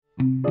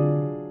Hello,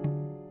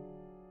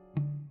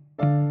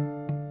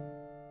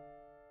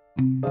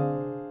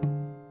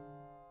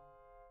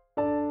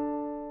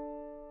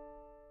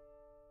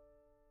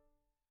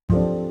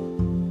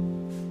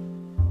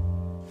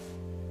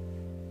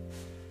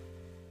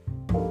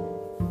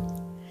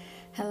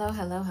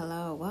 hello,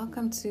 hello.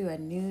 Welcome to a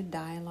new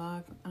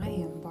dialogue. I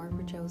am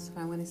Barbara Joseph.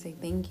 I want to say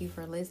thank you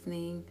for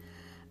listening.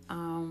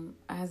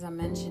 As I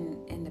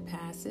mentioned in the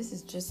past, this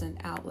is just an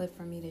outlet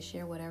for me to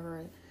share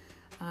whatever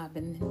I've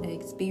been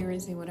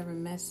experiencing, whatever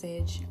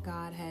message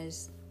God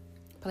has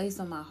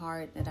placed on my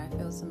heart that I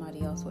feel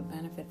somebody else would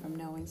benefit from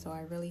knowing. So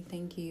I really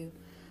thank you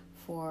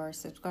for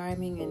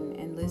subscribing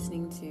and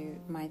listening to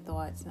my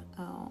thoughts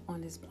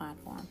on this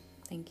platform.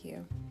 Thank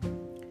you.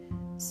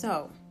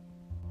 So,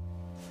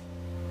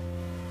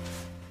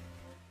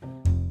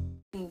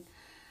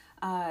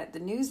 the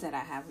news that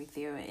I have with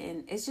you,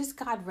 and it's just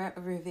God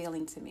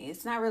revealing to me.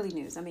 It's not really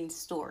news,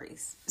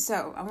 stories.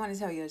 So I want to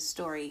tell you a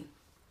story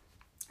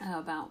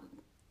about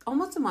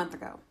almost a month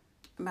ago,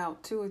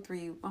 about 2 or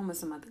 3,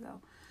 almost a month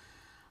ago.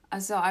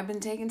 So I've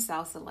been taking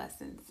salsa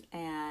lessons,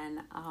 and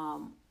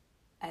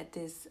at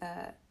this,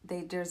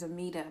 there's a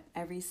meetup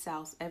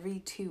every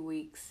 2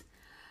 weeks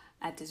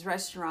at this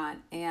restaurant,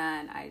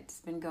 and I've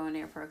been going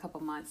there for a couple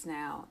months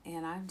now,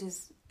 and I've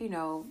just,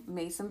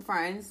 made some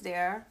friends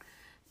there.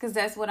 Because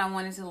that's what I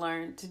wanted to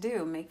learn to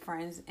do, make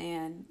friends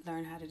and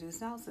learn how to do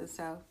salsa.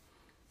 So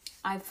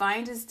I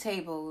find this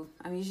table.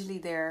 I'm usually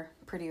there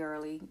pretty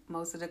early.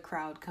 Most of the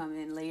crowd come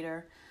in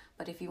later.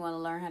 But if you want to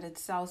learn how to do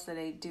salsa,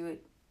 they do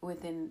it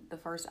within the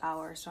first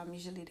hour. So I'm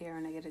usually there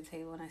and I get a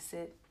table and I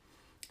sit.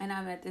 And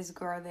I met this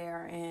girl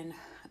there and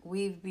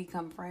we've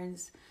become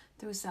friends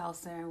through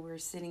salsa. And we're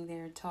sitting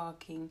there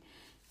talking.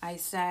 I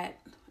sat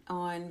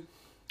on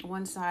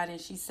one side and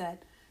she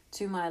sat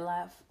to my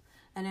left.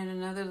 And then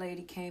another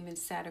lady came and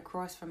sat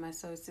across from us.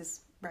 So it's this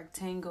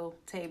rectangle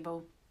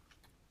table,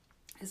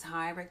 this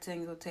high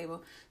rectangle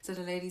table. So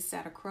the lady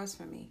sat across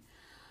from me.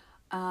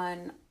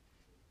 And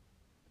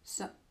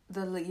so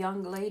the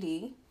young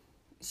lady,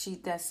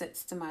 that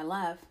sits to my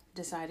left,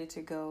 decided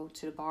to go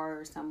to the bar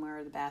or somewhere,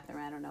 or the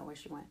bathroom. I don't know where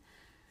she went.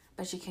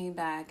 But she came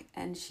back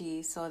and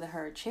she saw that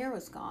her chair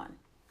was gone.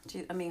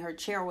 Her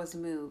chair was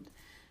moved.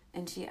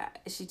 And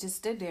she just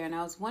stood there. And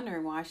I was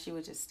wondering why she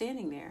was just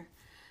standing there.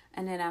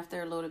 And then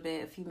after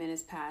a few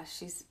minutes passed,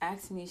 she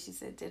asked me, she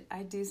said, did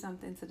I do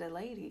something to the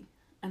lady?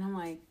 And I'm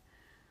like,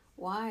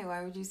 why?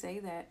 Why would you say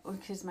that? Well,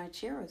 because my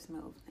chair was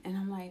moved. And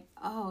I'm like,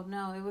 oh,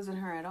 no, it wasn't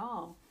her at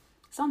all.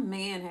 Some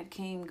man had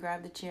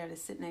grabbed the chair to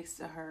sit next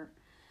to her.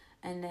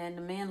 And then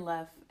the man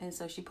left. And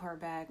so she put her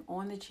bag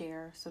on the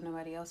chair so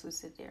nobody else would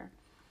sit there.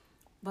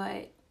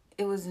 But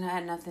it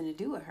had nothing to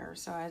do with her.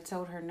 So I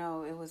told her,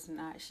 no, it was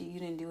not.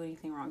 You didn't do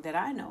anything wrong that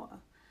I know of.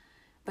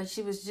 But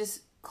she was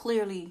just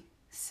clearly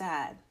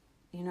sad.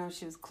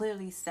 She was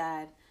clearly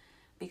sad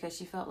because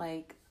she felt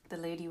like the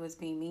lady was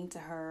being mean to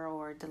her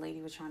or the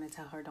lady was trying to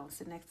tell her, don't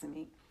sit next to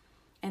me.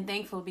 And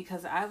thankful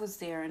because I was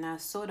there and I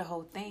saw the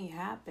whole thing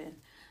happen.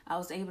 I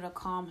was able to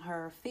calm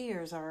her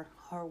fears or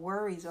her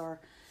worries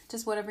or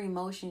just whatever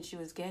emotion she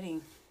was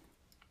getting.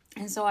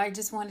 And so I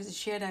just wanted to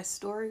share that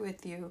story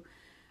with you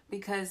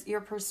because your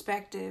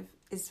perspective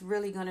is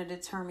really going to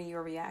determine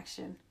your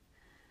reaction.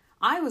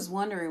 I was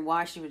wondering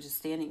why she was just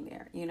standing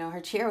there.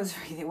 Her chair was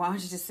right there. Why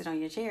don't you just sit on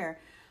your chair?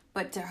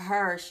 But to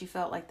her, she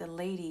felt like the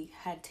lady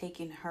had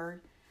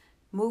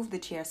moved the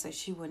chair so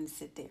she wouldn't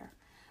sit there.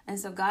 And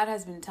so God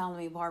has been telling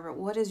me, Barbara,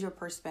 what is your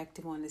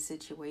perspective on the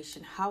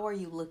situation? How are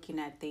you looking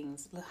at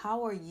things?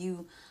 How are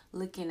you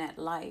looking at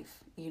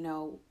life?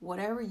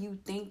 Whatever you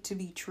think to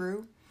be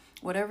true,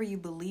 whatever you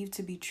believe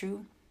to be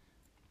true,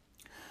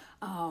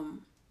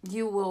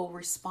 you will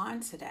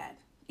respond to that,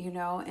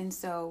 And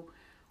so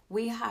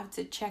we have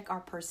to check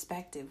our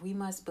perspective. We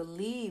must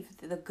believe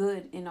the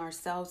good in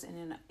ourselves and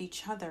in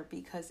each other,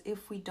 because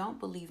if we don't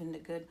believe in the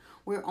good,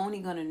 we're only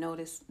going to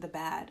notice the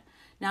bad.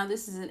 Now,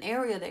 this is an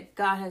area that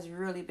God has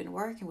really been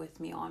working with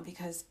me on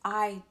because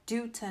I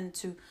do tend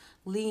to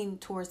lean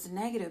towards the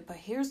negative. But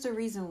here's the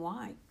reason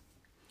why.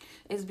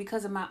 It's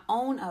because of my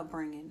own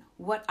upbringing,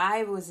 what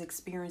I was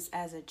experienced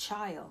as a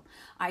child.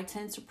 I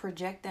tend to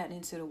project that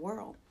into the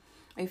world.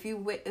 If you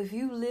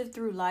live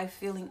through life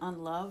feeling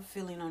unloved,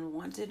 feeling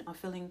unwanted, or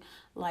feeling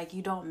like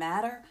you don't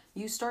matter,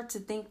 you start to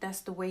think that's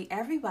the way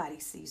everybody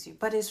sees you.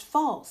 But it's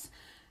false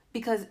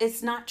because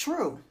it's not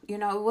true. It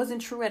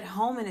wasn't true at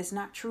home and it's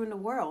not true in the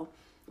world.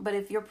 But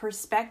if your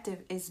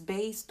perspective is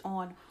based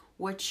on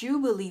what you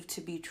believe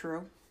to be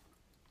true,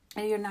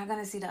 and you're not going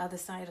to see the other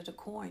side of the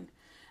coin.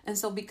 And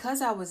so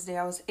because I was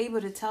there, I was able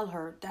to tell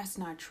her that's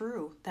not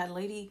true. That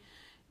lady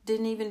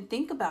didn't even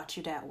think about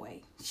you that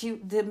way.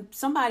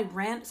 Some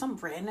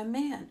random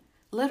man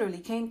literally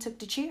came, took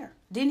the chair.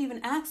 Didn't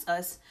even ask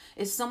us,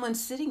 is someone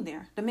sitting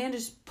there? The man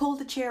just pulled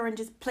the chair and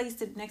just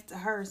placed it next to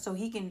her so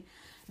he can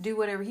do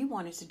whatever he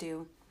wanted to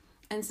do.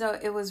 And so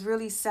it was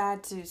really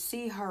sad to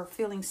see her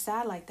feeling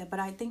sad like that. But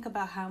I think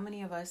about how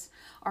many of us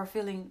are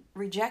feeling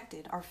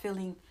rejected, are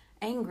feeling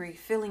angry,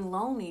 feeling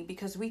lonely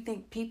because we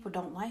think people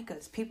don't like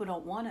us, people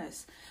don't want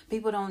us,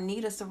 people don't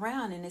need us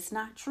around, and it's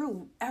not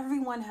true.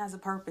 Everyone has a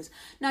purpose.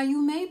 Now,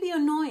 you may be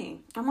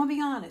annoying. I'm gonna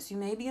be honest. You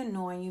may be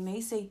annoying. You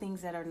may say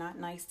things that are not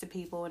nice to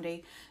people, and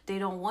they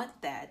don't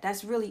want that.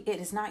 That's really it.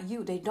 It's not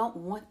you. They don't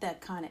want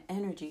that kind of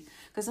energy,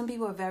 because some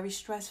people are very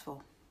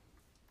stressful.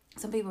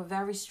 Some people are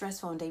very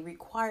stressful and they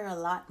require a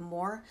lot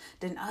more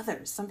than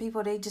others. Some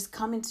people, they just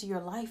come into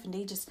your life and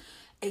they just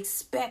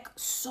expect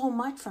so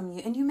much from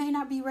you, and you may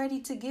not be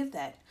ready to give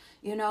that.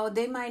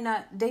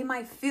 They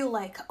might feel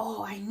like,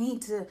 oh, I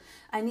need to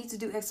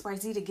do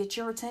XYZ to get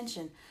your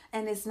attention.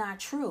 And it's not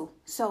true.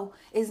 So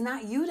it's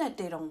not you that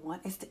they don't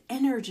want. It's the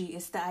energy,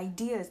 it's the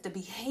ideas, the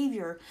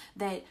behavior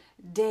that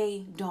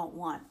they don't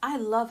want. I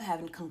love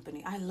having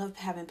company. I love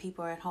having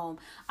people at home.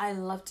 I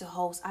love to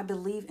host. I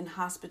believe in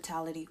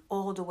hospitality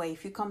all the way.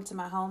 If you come to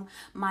my home,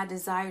 my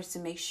desire is to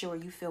make sure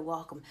you feel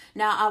welcome.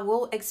 Now, I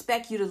will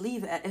expect you to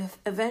leave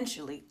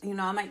eventually.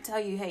 I might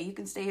tell you, hey, you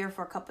can stay here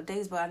for a couple of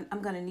days, but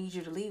I'm going to need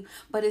you to leave.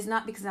 But it's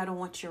not because I don't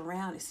want you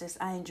around. It's just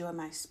I enjoy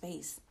my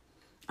space.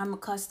 I'm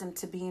accustomed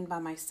to being by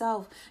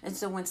myself. And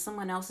so when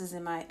someone else is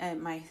in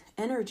my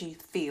energy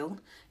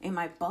field, in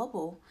my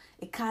bubble,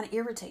 it kind of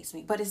irritates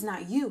me. But it's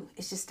not you.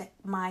 It's just that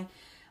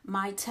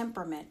my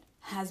temperament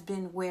has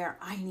been where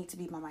I need to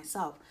be by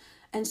myself.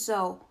 And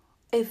so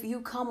if you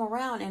come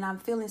around and I'm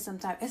feeling some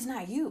type, it's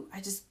not you. I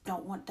just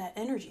don't want that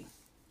energy.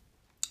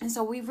 And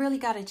so we really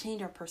got to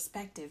change our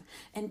perspective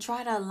and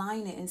try to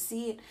align it and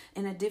see it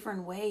in a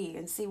different way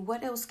and see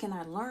what else can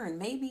I learn.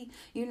 Maybe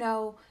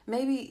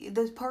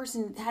this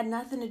person had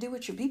nothing to do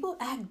with you. People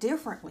act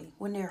differently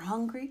when they're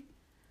hungry,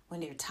 when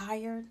they're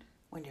tired,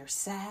 when they're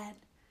sad,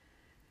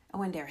 and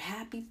when they're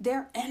happy.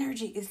 Their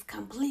energy is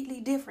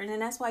completely different.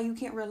 And that's why you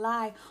can't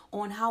rely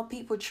on how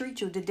people treat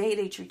you the day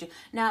they treat you.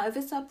 Now, if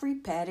it's a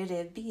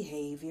repetitive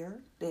behavior,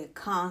 they're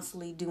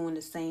constantly doing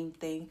the same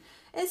thing,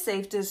 it's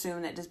safe to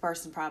assume that this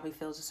person probably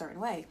feels a certain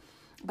way.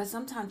 But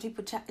sometimes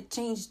people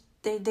change,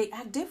 they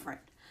act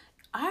different.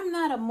 I'm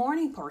not a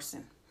morning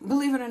person,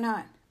 believe it or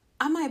not.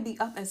 I might be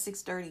up at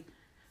 6:30,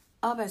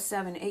 up at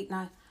 7, 8,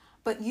 9.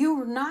 But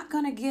you're not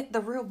going to get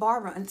the real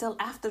Barbara until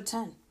after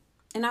 10.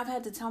 And I've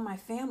had to tell my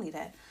family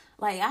that.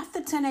 Like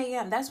after 10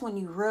 a.m., that's when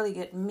you really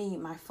get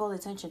my full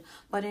attention.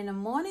 But in the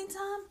morning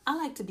time, I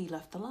like to be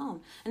left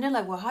alone. And they're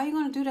like, well, how are you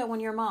going to do that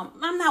when you're a mom?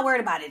 I'm not worried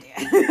about it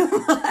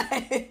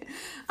yet.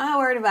 I'm not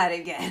worried about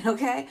it yet,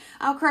 okay?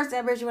 I'll cross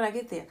that bridge when I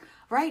get there.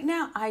 Right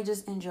now, I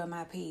just enjoy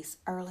my peace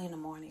early in the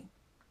morning.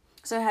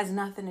 So it has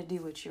nothing to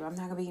do with you. I'm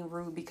not going to be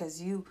rude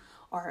because you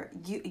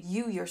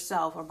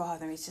yourself are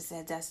bothering me. It's just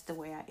that that's the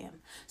way I am.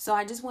 So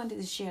I just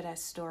wanted to share that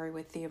story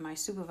with you. My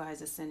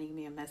supervisor sending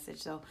me a message.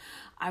 So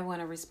I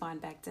want to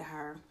respond back to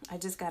her. I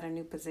just got a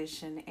new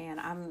position and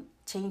I'm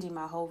changing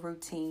my whole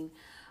routine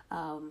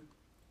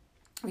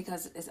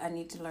because I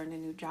need to learn a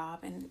new job,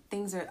 and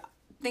things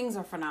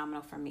are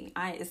phenomenal for me.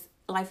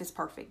 Life is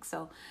perfect.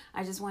 So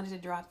I just wanted to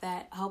drop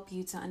that, help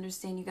you to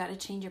understand you got to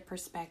change your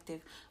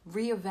perspective,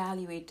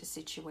 reevaluate the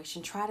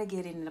situation, try to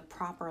get it in the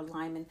proper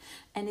alignment.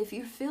 And if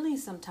you're feeling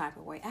some type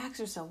of way, ask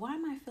yourself, why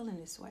am I feeling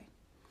this way?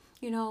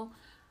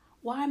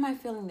 Why am I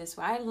feeling this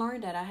way? I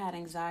learned that I had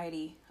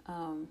anxiety.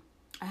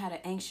 I had an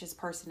anxious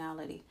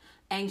personality,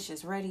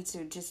 ready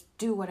to just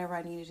do whatever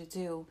I needed to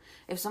do.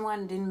 If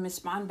someone didn't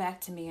respond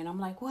back to me and I'm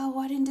like, well,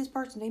 why didn't this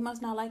person? They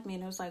must not like me.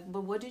 And it was like,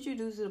 but what did you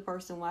do to the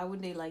person? Why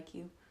wouldn't they like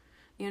you?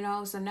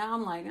 So now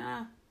I'm like,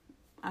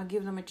 I'll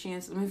give them a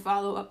chance. Let me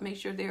follow up, make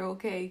sure they're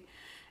okay.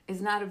 It's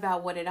not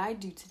about what did I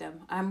do to them.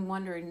 I'm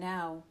wondering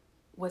now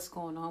what's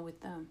going on with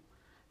them.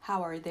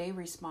 How are they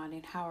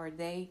responding? How are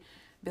they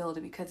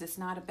building? Because it's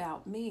not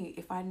about me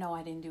if I know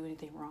I didn't do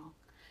anything wrong.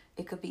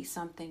 It could be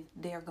something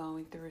they're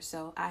going through.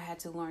 So I had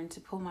to learn to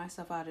pull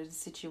myself out of the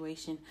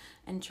situation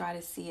and try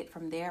to see it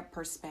from their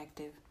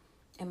perspective.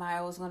 Am I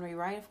always going to be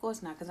right? Of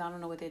course not, because I don't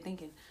know what they're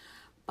thinking.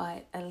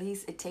 But at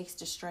least it takes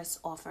the stress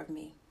off of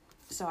me.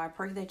 So I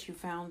pray that you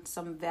found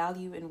some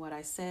value in what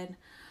I said,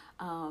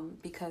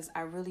 because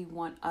I really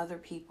want other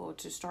people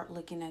to start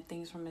looking at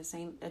things from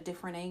a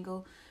different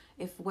angle.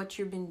 If what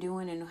you've been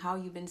doing and how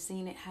you've been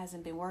seeing it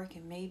hasn't been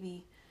working,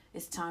 maybe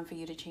it's time for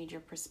you to change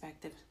your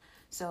perspective.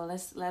 So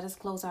let us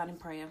close out in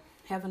prayer.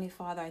 Heavenly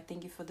Father, I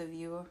thank you for the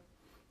viewer.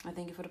 I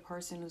thank you for the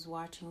person who's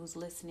watching, who's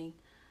listening,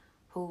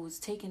 who's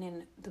taking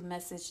in the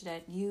message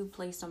that you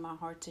placed on my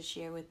heart to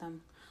share with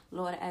them.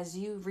 Lord, as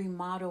you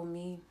remodel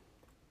me,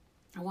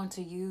 I want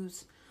to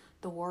use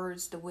the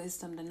words, the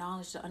wisdom, the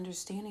knowledge, the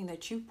understanding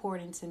that you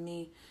poured into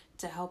me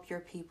to help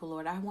your people,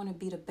 Lord. I want to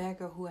be the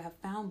beggar who have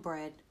found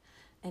bread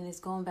and is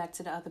going back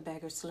to the other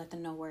beggars to let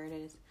them know where it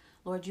is.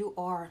 Lord, you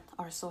are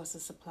our source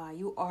of supply.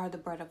 You are the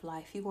bread of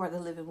life. You are the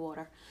living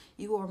water.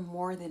 You are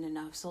more than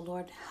enough. So,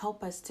 Lord,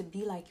 help us to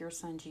be like your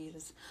son,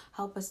 Jesus.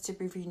 Help us to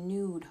be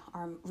renew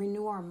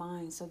our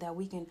minds so that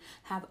we can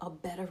have a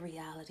better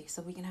reality,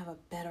 so we can have a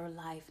better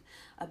life,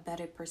 a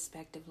better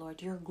perspective,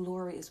 Lord. Your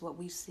glory is what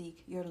we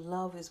seek. Your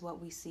love is what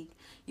we seek.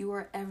 You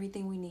are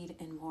everything we need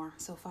and more.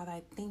 So, Father,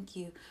 I thank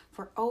you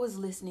for always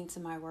listening to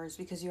my words,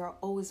 because you are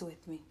always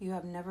with me. You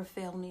have never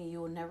failed me, and you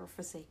will never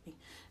forsake me.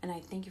 And I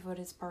thank you for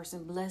this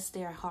person. Bless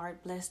their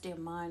heart, bless their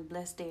mind,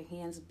 bless their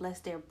hands, bless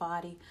their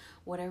body,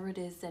 whatever it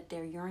is that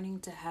they're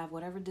yearning to have,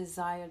 whatever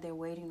desire they're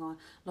waiting on.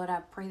 Lord, I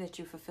pray that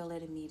you fulfill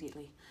it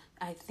immediately.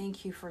 I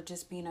thank you for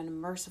just being a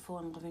merciful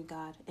and loving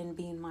God and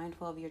being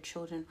mindful of your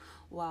children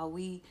while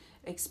we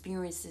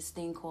experience this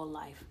thing called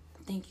life.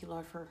 Thank you,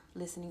 Lord, for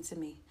listening to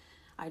me.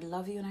 I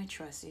love you and I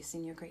trust you. It's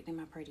in your great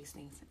name I pray these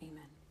things.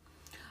 Amen.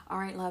 All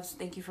right, loves.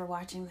 Thank you for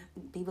watching.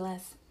 Be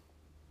blessed.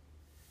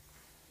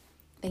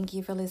 Thank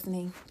you for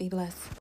listening. Be blessed.